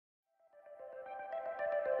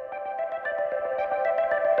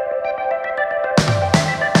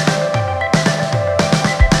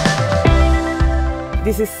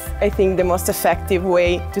This is, I think, the most effective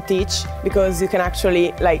way to teach, because you can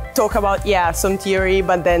actually talk about, some theory,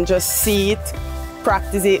 but then just see it,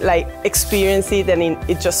 practice it, experience it, and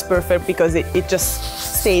it's just perfect because it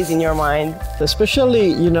just stays in your mind.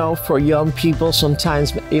 Especially, for young people,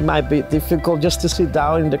 sometimes it might be difficult just to sit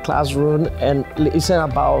down in the classroom and listen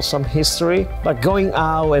about some history. But going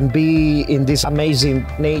out and be in this amazing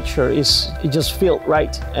nature it just feels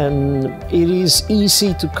right. And it is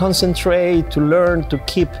easy to concentrate, to learn, to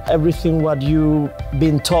keep everything what you've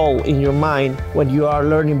been told in your mind when you are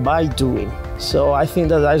learning by doing. So I think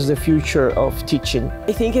that is the future of teaching.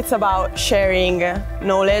 I think it's about sharing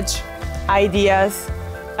knowledge, ideas,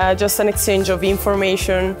 just an exchange of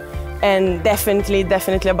information, and definitely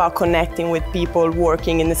about connecting with people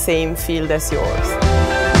working in the same field as yours.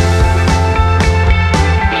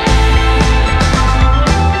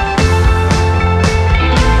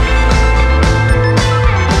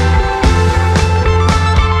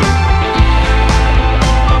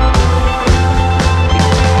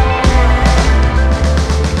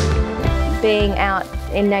 Being out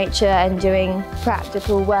in nature and doing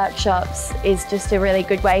practical workshops is just a really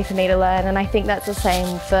good way for me to learn, and I think that's the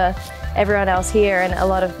same for everyone else here and a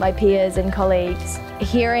lot of my peers and colleagues.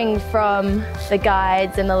 Hearing from the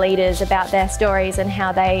guides and the leaders about their stories and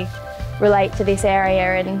how they relate to this area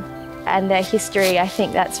and their history, I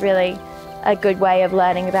think that's really a good way of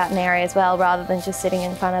learning about an area as well, rather than just sitting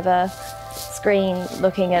in front of a screen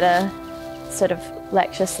looking at a sort of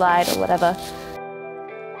lecture slide or whatever.